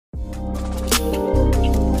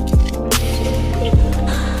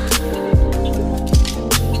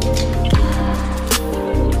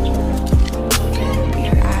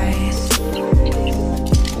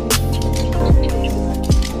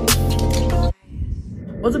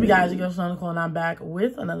What's up, you guys? It's your Nicole, and I'm back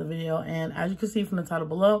with another video. And as you can see from the title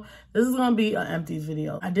below, this is going to be an empties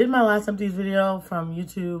video. I did my last empties video from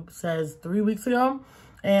YouTube, says 3 weeks ago.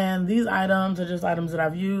 And these items are just items that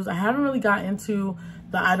I've used. I haven't really got into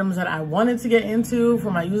the items that I wanted to get into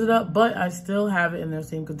for my use it up, but I still have it in their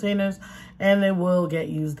same containers and they will get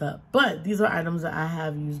used up. But these are items that I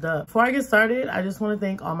have used up. Before I get started, I just want to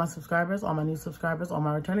thank all my subscribers, all my new subscribers, all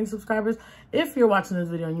my returning subscribers. If you're watching this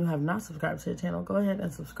video and you have not subscribed to the channel, go ahead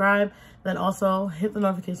and subscribe. Then also hit the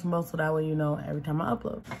notification bell so that way you know every time I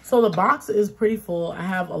upload. So the box is pretty full. I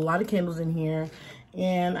have a lot of candles in here.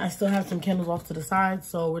 And I still have some candles off to the side,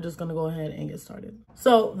 so we're just gonna go ahead and get started.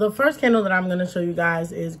 So the first candle that I'm gonna show you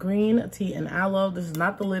guys is green tea and aloe. This is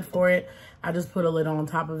not the lid for it. I just put a lid on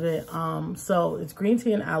top of it. So it's green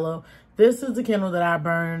tea and aloe. This is the candle that I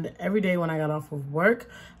burned every day when I got off of work.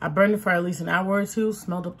 I burned it for at least an hour or two,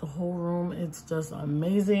 smelled up the whole room. It's just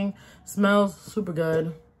amazing. Smells super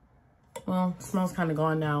good. Well, smells kind of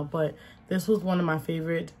gone now, but this was one of my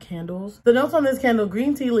favorite candles. The notes on this candle: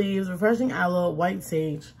 green tea leaves, refreshing aloe, white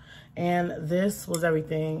sage. And this was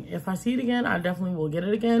everything. If I see it again, I definitely will get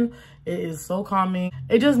it again. It is so calming.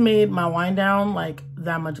 It just made my wind down like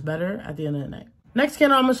that much better at the end of the night. Next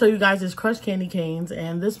candle I'm gonna show you guys is crushed candy canes.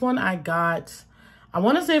 And this one I got, I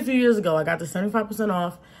wanna say a few years ago. I got the 75%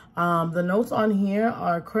 off. The notes on here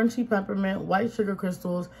are crunchy peppermint, white sugar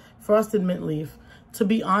crystals, frosted mint leaf. To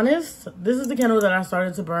be honest, this is the candle that I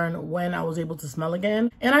started to burn when I was able to smell again.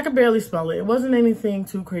 And I could barely smell it. It wasn't anything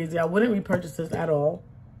too crazy. I wouldn't repurchase this at all.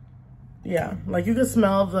 Yeah, like you can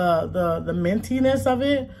smell the mintiness of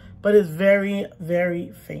it, but it's very,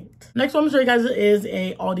 very faint. Next one I'm going to show you guys is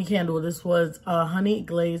a Aldi candle. This was a honey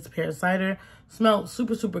glazed pear cider. Smelled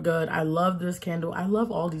super, super good. I love this candle. I love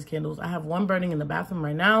all these candles. I have one burning in the bathroom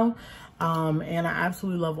right now. And I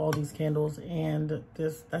absolutely love all these candles. And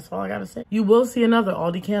that's all I gotta say. You will see another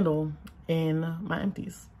Aldi candle in my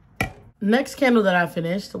empties. Next candle that I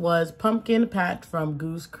finished was Pumpkin Patch from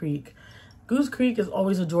Goose Creek. Goose Creek is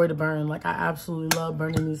always a joy to burn. Like, I absolutely love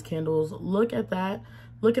burning these candles. Look at that.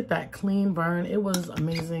 Look at that clean burn. It was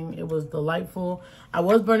amazing. It was delightful. I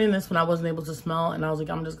was burning this when I wasn't able to smell, and I was like,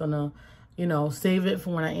 I'm just gonna, you know, save it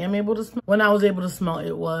for when I am able to smell. When I was able to smell,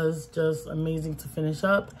 it was just amazing to finish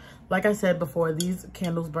up. Like I said before, these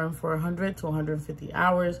candles burn for 100 to 150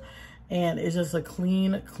 hours, and it's just a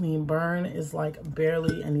clean burn. It's like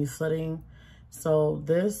barely any slitting. So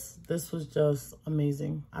this was just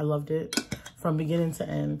amazing. I loved it from beginning to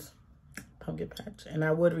end. Pumpkin Patch, and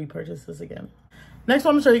I would repurchase this again. Next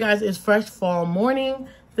one I'm gonna show you guys is Fresh Fall Morning.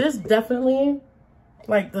 This definitely,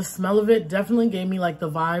 like, the smell of it definitely gave me like the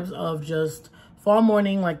vibes of just fall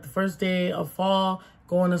morning, like the first day of fall,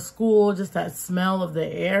 going to school, just that smell of the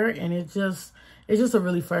air. And it's just a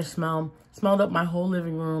really fresh smell. Smelled up my whole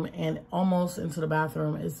living room and almost into the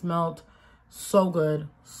bathroom. It smelled so good,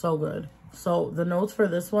 so good. So the notes for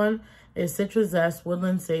this one is citrus zest,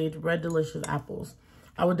 woodland sage, red delicious apples.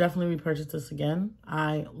 I would definitely repurchase this again.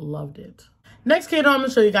 I loved it. Next candle I'm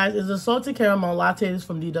gonna show you guys is a salted caramel latte. This is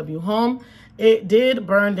from DW Home. It did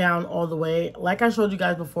burn down all the way. Like I showed you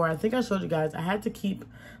guys before, I think I showed you guys, I had to keep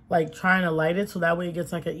like trying to light it so that way it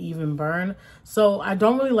gets like an even burn. So I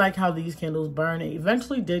don't really like how these candles burn. It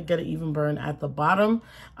eventually did get an even burn at the bottom,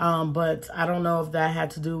 but I don't know if that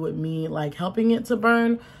had to do with me like helping it to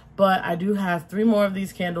burn. But I do have 3 more of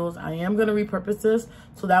these candles. I am going to repurpose this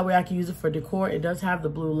so that way I can use it for decor. It does have the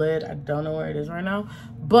blue lid. I don't know where it is right now.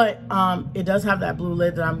 But it does have that blue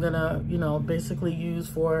lid that I'm going to, you know, basically use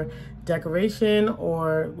for decoration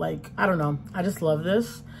or like, I don't know. I just love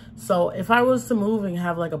this. So if I was to move and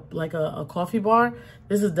have like a coffee bar,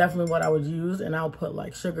 this is definitely what I would use. And I'll put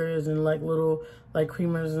like sugars and like little like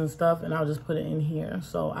creamers and stuff, and I'll just put it in here.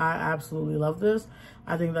 So I absolutely love this.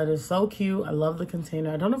 I think that is so cute. I love the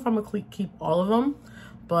container. I don't know if I'm gonna keep all of them,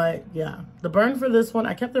 but yeah, the burn for this one,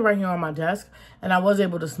 I kept it right here on my desk and I was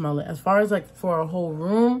able to smell it. As far as like for a whole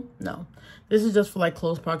room, no. This is just for like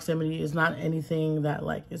close proximity. It's not anything that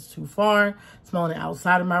like is too far. Smelling it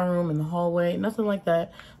outside of my room in the hallway, nothing like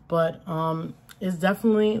that. But it's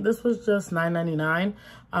definitely, this was just $9.99.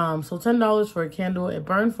 So $10 for a candle. It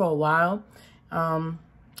burned for a while.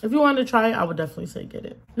 If you wanted to try it, I would definitely say get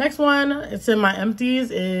it. Next one, it's in my empties,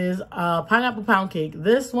 is pineapple pound cake.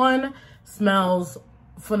 This one smells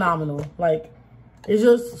phenomenal. Like, It's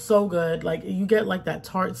just so good. Like, you get like that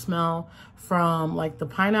tart smell from like the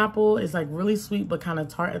pineapple. It's like really sweet but kind of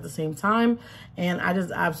tart at the same time, and I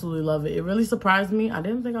just absolutely love it. It really surprised me. I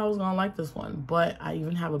didn't think I was gonna like this one, but I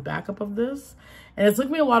even have a backup of this, and it took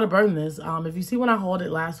me a while to burn this. If you see when I hauled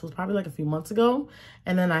it last, it was probably like a few months ago,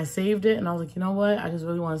 and then I saved it and I was like, you know what, I just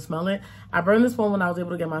really want to smell it. I burned this one when I was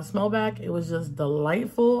able to get my smell back. It was just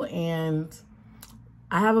delightful, and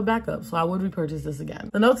I have a backup, so I would repurchase this again.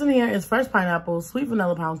 The notes in here is fresh pineapple, sweet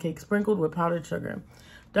vanilla pound cake sprinkled with powdered sugar.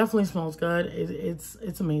 Definitely smells good.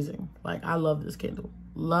 It's amazing. Like, I love this candle.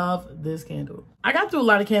 Love this candle. I got through a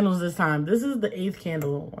lot of candles this time. This is the 8th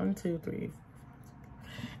candle. 1, 2, 3.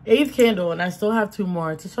 8th candle, and I still have 2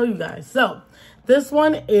 more to show you guys. So this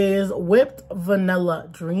one is Whipped Vanilla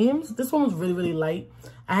Dreams. This one was really, really light.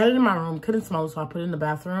 I had it in my room, couldn't smell it, so I put it in the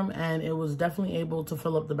bathroom, and it was definitely able to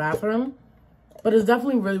fill up the bathroom. But it's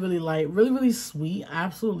definitely really, really light, really, really sweet. I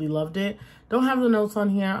absolutely loved it. Don't have the notes on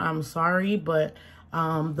here. I'm sorry, but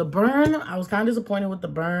the burn, I was kind of disappointed with the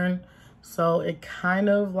burn. So it kind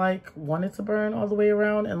of like wanted to burn all the way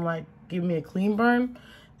around and like give me a clean burn.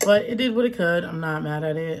 But it did what it could. I'm not mad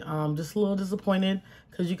at it. Just a little disappointed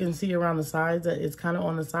because you can see around the sides that it's kind of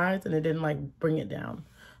on the sides and it didn't like bring it down.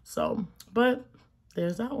 So, but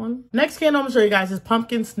there's that one. Next candle I'm gonna show you guys is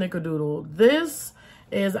Pumpkin Snickerdoodle. This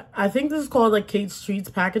is, I think this is called like Kate Street's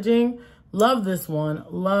packaging. Love this one.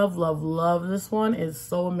 Love, love, love this one. It's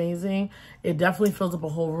so amazing. It definitely fills up a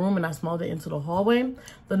whole room, and I smelled it into the hallway.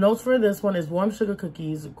 The notes for this one is warm sugar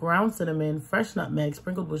cookies, ground cinnamon, fresh nutmeg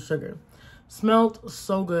sprinkled with sugar. Smelled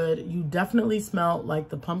so good. You definitely smelled like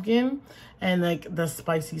the pumpkin and like the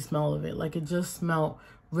spicy smell of it. Like, it just smelled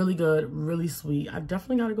really good, really sweet. I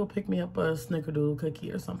definitely got to go pick me up a snickerdoodle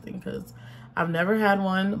cookie or something because I've never had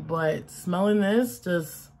one, but smelling this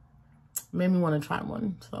just made me want to try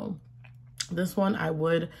one. So this one I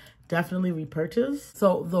would definitely repurchase.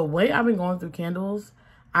 So the way I've been going through candles,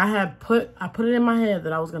 I put it in my head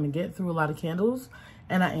that I was going to get through a lot of candles,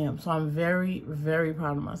 and I am. So I'm very, very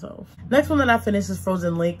proud of myself. Next one that I finished is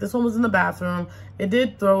Frozen Lake. This one was in the bathroom. It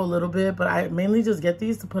did throw a little bit, but I mainly just get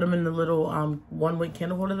these to put them in the little 1-wick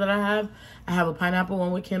candle holder that I have. I have a pineapple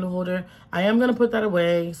 1-wick candle holder. I am going to put that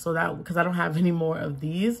away so that, because I don't have any more of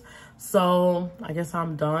these. So I guess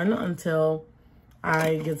I'm done until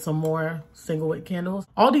I get some more single wick candles.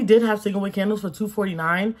 Aldi did have single wick candles for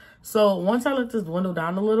 $2.49. So once I let this dwindle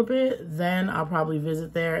down a little bit, then I'll probably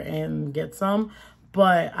visit there and get some.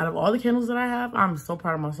 But out of all the candles that I have, I'm so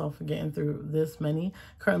proud of myself for getting through this many.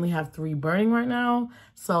 Currently have 3 burning right now.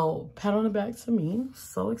 So pat on the back to me.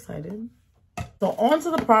 So excited. So on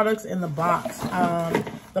to the products in the box.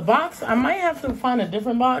 The box, I might have to find a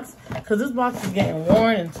different box because this box is getting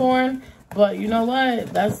worn and torn. But you know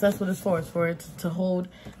what? That's what it's for. It's for it to hold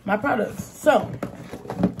my products. So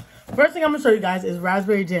first thing I'm gonna show you guys is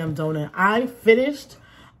Raspberry Jam Donut. I finished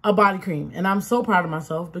a body cream, and I'm so proud of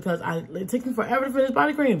myself because it took me forever to finish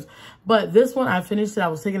body creams. But this one, I finished it. I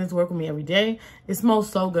was taking it to work with me every day. It smells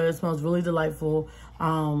so good. It smells really delightful.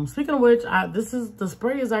 Speaking of which, the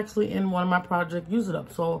spray is actually in one of my Project Use It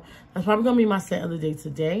Up. So that's probably gonna be my scent of the day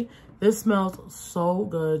today. This smells so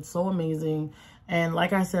good, so amazing. And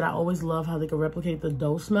like I said, I always love how they can replicate the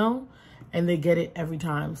dough smell, and they get it every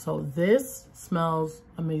time. So this smells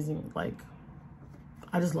amazing. Like,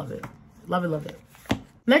 I just love it. Love it, love it.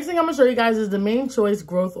 Next thing I'm gonna show you guys is the Main Choice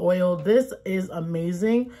Growth Oil. This is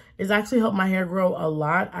amazing. It's actually helped my hair grow a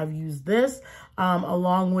lot. I've used this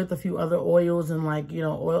along with a few other oils and like, you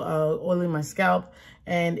know, oiling my scalp.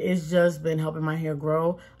 And it's just been helping my hair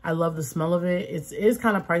grow. I love the smell of it. It is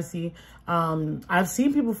kind of pricey. I've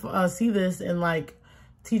seen people see this in like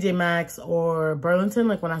TJ Maxx or Burlington,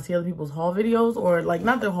 like when I see other people's haul videos, or like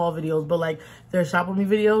not their haul videos, but like their shop with me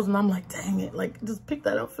videos, and I'm like, dang it, like just pick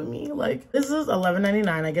that up for me. Like, this is $11.99.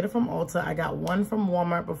 I get it from Ulta. I got one from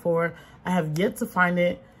Walmart before. I have yet to find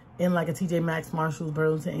it in like a TJ Maxx, Marshalls,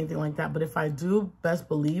 Burlington, anything like that. But if I do, best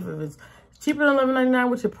believe if it's cheaper than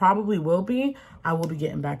 $11.99, which it probably will be, I will be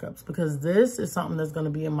getting backups because this is something that's going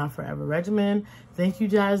to be in my forever regimen. Thank you,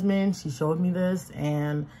 Jasmine. She showed me this,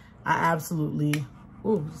 and I absolutely,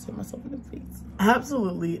 ooh, just hit myself in the face. I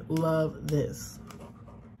absolutely love this.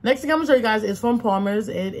 Next thing I'm gonna show you guys is from Palmer's.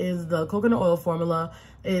 It is the coconut oil formula.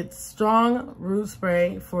 It's strong root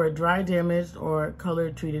spray for dry, damaged, or color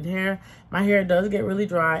treated hair. My hair does get really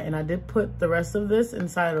dry, and I did put the rest of this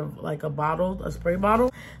inside of like a spray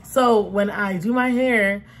bottle. So when I do my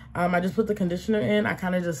hair, I just put the conditioner in. I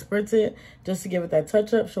kind of just spritz it just to give it that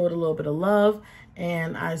touch up, show it a little bit of love.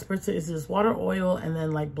 And I spritz it. It's just water, oil, and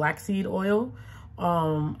then like black seed oil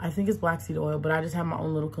I think it's black seed oil, but I just have my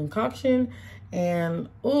own little concoction. And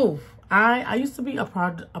ooh, I used to be a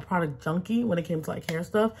product junkie when it came to like hair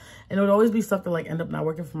stuff, and it would always be stuff that like end up not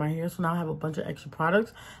working for my hair. So now I have a bunch of extra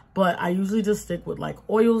products, but I usually just stick with like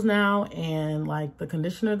oils now and like the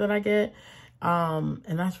conditioner that I get. And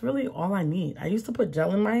that's really all I need. I used to put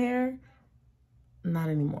gel in my hair. Not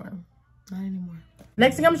anymore. Not anymore.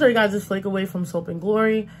 Next thing I'm showing you guys is Flake Away from Soap and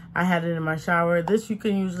Glory. I had it in my shower. This you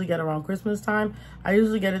can usually get around Christmas time. I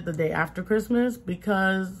usually get it the day after Christmas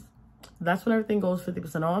because that's when everything goes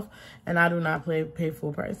 50% off, and I do not pay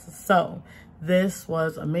full price. So this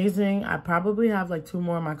was amazing. I probably have like 2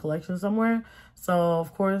 more in my collection somewhere. So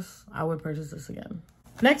of course I would purchase this again.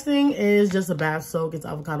 Next thing is just a bath soak. It's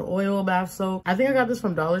avocado oil bath soak. I think I got this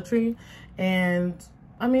from Dollar Tree, and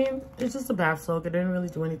I mean, it's just a bath soak. It didn't really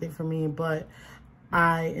do anything for me, but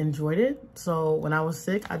I enjoyed it. So when I was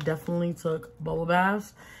sick, I definitely took bubble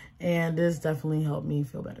baths, and this definitely helped me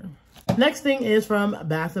feel better. Next thing is from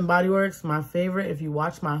Bath & Body Works, my favorite. If you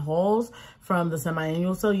watch my hauls from the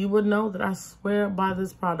semi-annual sale, you would know that I swear by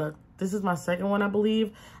this product. This is my second one, I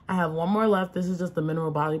believe. I have one more left. This is just the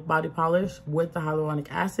mineral body polish with the hyaluronic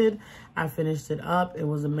acid. I finished it up. It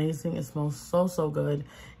was amazing. It smells so good,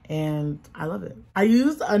 and I love it. I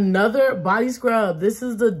used another body scrub. This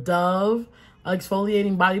is the Dove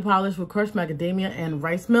exfoliating body polish with crushed macadamia and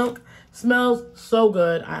rice milk. Smells so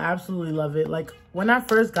good. I absolutely love it. Like when I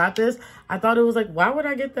first got this, I thought it was like, why would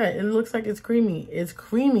I get that? It looks like it's creamy. It's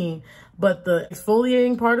creamy, but the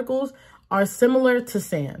exfoliating particles are similar to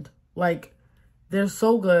sand. Like they're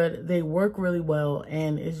so good. They work really well,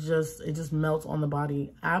 and it just melts on the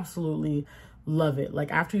body. Absolutely love it.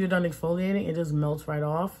 Like after you're done exfoliating, it just melts right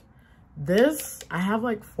off. This, I have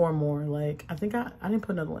like 4 more. Like I think I didn't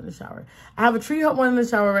put another one in the shower. I have a Tree Hut one in the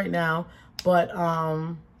shower right now, but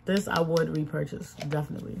this I would repurchase,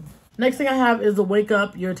 definitely. Next thing I have is the Wake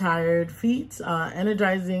Up You're Tired Feet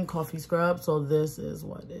Energizing Coffee Scrub. So this is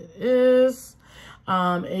what it is.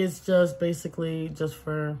 It's just basically just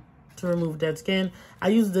to remove dead skin. I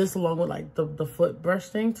use this along with like the foot brush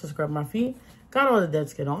thing to scrub my feet. Got all the dead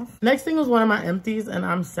skin off. Next thing was one of my Empties, and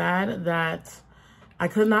I'm sad that I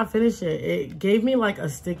could not finish it. It gave me like a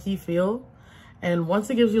sticky feel. And once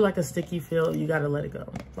it gives you like a sticky feel, you gotta let it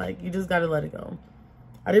go. Like you just gotta let it go.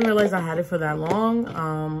 I didn't realize I had it for that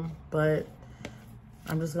long, but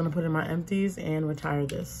I'm just gonna put in my Empties and retire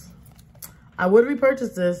this. I would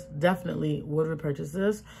repurchase this, definitely would repurchase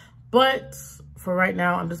this, but for right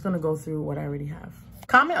now, I'm just gonna go through what I already have.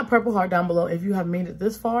 Comment a purple heart down below if you have made it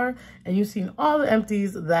this far and you've seen all the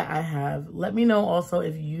Empties that I have. Let me know also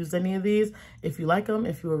if you used any of these, if you like them,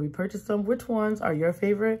 if you will repurchase them, which ones are your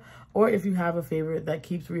favorite, or if you have a favorite that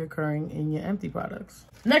keeps reoccurring in your Empty products.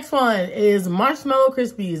 Next one is Marshmallow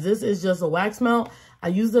Crispies. This is just a wax melt. I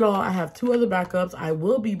used it all. I have 2 other backups. I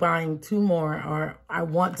will be buying 2 more, or I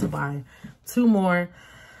want to buy 2 more.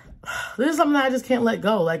 This is something that I just can't let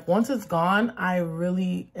go. Like once it's gone, I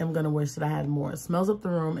really am gonna wish that I had more. It smells up the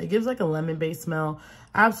room. It gives like a lemon-based smell.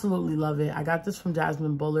 Absolutely love it. I got this from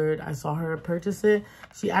Jasmine Bullard. I saw her purchase it.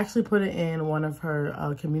 She actually put it in one of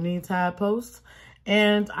her community tab posts,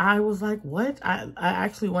 and I was like, what? I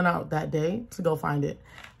actually went out that day to go find it.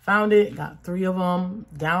 Found it, got 3 of them,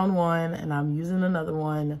 down 1, and I'm using another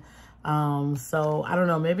one. So I don't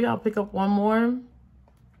know, maybe I'll pick up 1 more.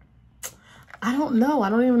 I don't know.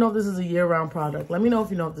 I don't even know if this is a year-round product. Let me know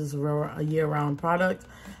if you know if this is a year-round product.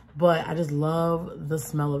 But I just love the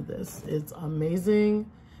smell of this. It's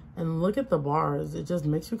amazing. And look at the bars. It just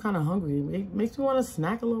makes you kind of hungry. It makes you want to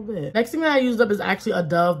snack a little bit. Next thing that I used up is actually a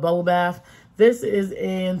Dove bubble bath. This is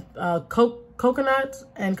in coconut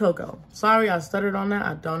and cocoa. Sorry, I stuttered on that.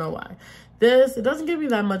 I don't know why. It doesn't give you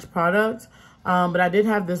that much product. But I did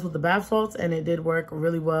have this with the bath salts, and it did work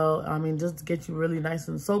really well. I mean, just to get you really nice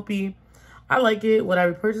and soapy. I like it. Would I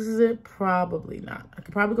repurchase it? Probably not. I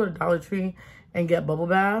could probably go to Dollar Tree and get bubble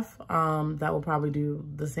bath. That will probably do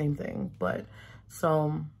the same thing. But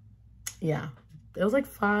so yeah, it was like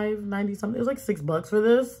 $5.90 something. It was like $6 for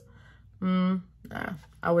this. Nah,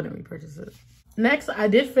 I wouldn't repurchase it. Next, I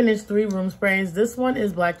did finish 3 room sprays. This one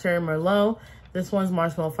is Black Cherry Merlot. This one's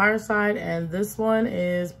Marshmallow Fireside, and this one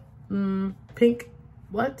is pink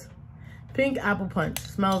apple punch.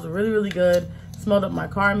 Smells really good. Smelled up my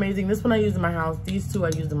car amazing. This one I used in my house. These 2 I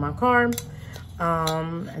used in my car.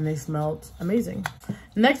 And they smelled amazing.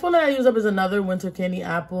 Next one that I used up is another Winter Candy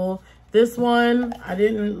Apple. This one,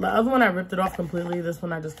 the other one I ripped it off completely. This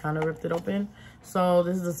one I just kind of ripped it open. So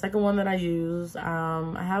this is the second one that I used.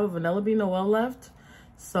 I have a Vanilla Bean Noel left.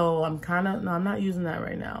 So I'm not using that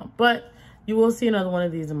right now. But You will see another one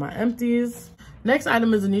of these in my empties. Next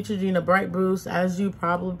item is a Neutrogena Bright Boost. As you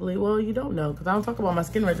probably, well, you don't know because I don't talk about my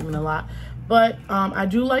skin regimen a lot. But I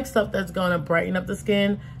do like stuff that's going to brighten up the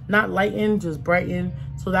skin. Not lighten, just brighten.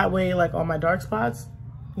 So that way, like all my dark spots,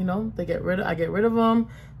 you know, I get rid of them.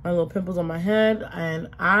 My little pimples on my head. And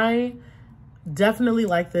I definitely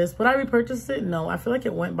like this. Would I repurchase it? No, I feel like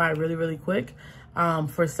it went by really, really quick. I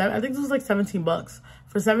think this was like 17 bucks.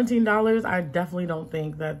 For $17, I definitely don't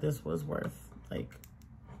think that this was worth, like,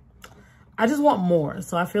 I just want more.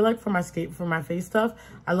 So I feel like for my face stuff,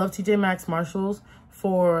 I love TJ Maxx Marshalls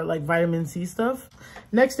for like vitamin C stuff.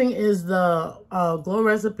 Next thing is the Glow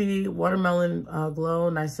Recipe Watermelon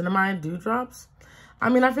Glow Niacinamide Dew Drops. I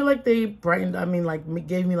mean, I feel like they brightened, like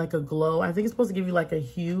gave me like a glow. I think it's supposed to give you like a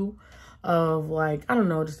hue of like, I don't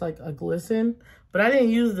know, just like a glisten. But I didn't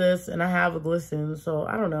use this and I have a glisten, so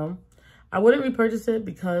I don't know. I wouldn't repurchase it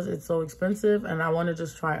because it's so expensive and I want to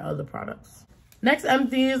just try other products. Next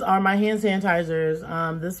empties are my hand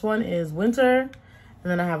sanitizers. This one is winter, and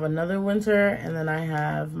then I have another winter, and then I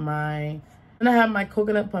have my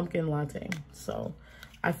coconut pumpkin latte. So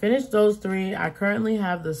I finished those three. I currently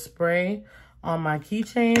have the spray on my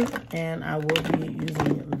keychain and I will be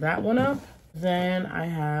using that one up. Then I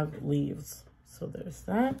have leaves. So there's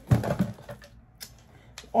that.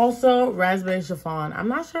 Also, raspberry chiffon. I'm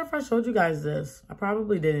not sure if I showed you guys this. I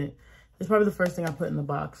probably didn't. It's probably the first thing I put in the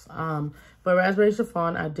box. But raspberry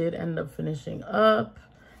chiffon, I did end up finishing up.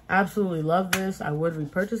 Absolutely love this. I would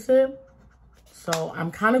repurchase it. So I'm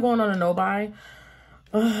kind of going on a no-buy.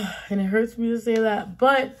 And it hurts me to say that.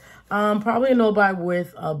 But probably a no-buy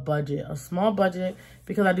with a budget. A small budget.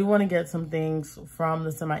 Because I do want to get some things from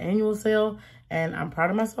the semi-annual sale. And I'm proud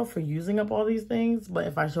of myself for using up all these things. But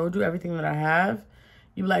if I showed you everything that I have,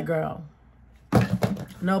 you'd be like, girl,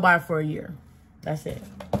 no buy for a year. That's it.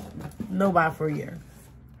 No buy for a year.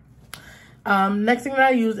 Next thing that I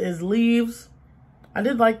use is leaves. I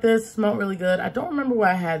did like this. Smelled really good. I don't remember where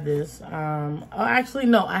I had this. Actually,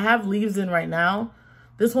 no. I have leaves in right now.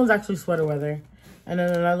 This one's actually sweater weather. And then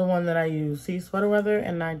another one that I use. See, sweater weather.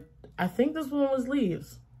 And I think this one was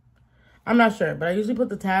leaves. I'm not sure. But I usually put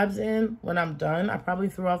the tabs in when I'm done. I probably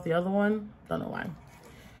threw off the other one. Don't know why.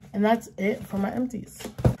 And that's it for my empties.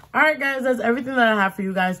 All right, guys, that's everything that I have for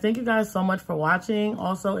you guys. Thank you guys so much for watching.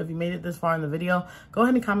 Also, if you made it this far in the video, go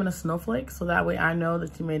ahead and comment a snowflake so that way I know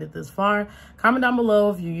that you made it this far. Comment down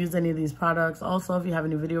below if you use any of these products. Also, if you have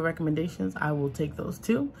any video recommendations, I will take those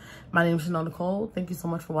too. My name is Nicole. Thank you so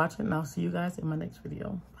much for watching, and I'll see you guys in my next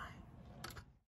video. Bye.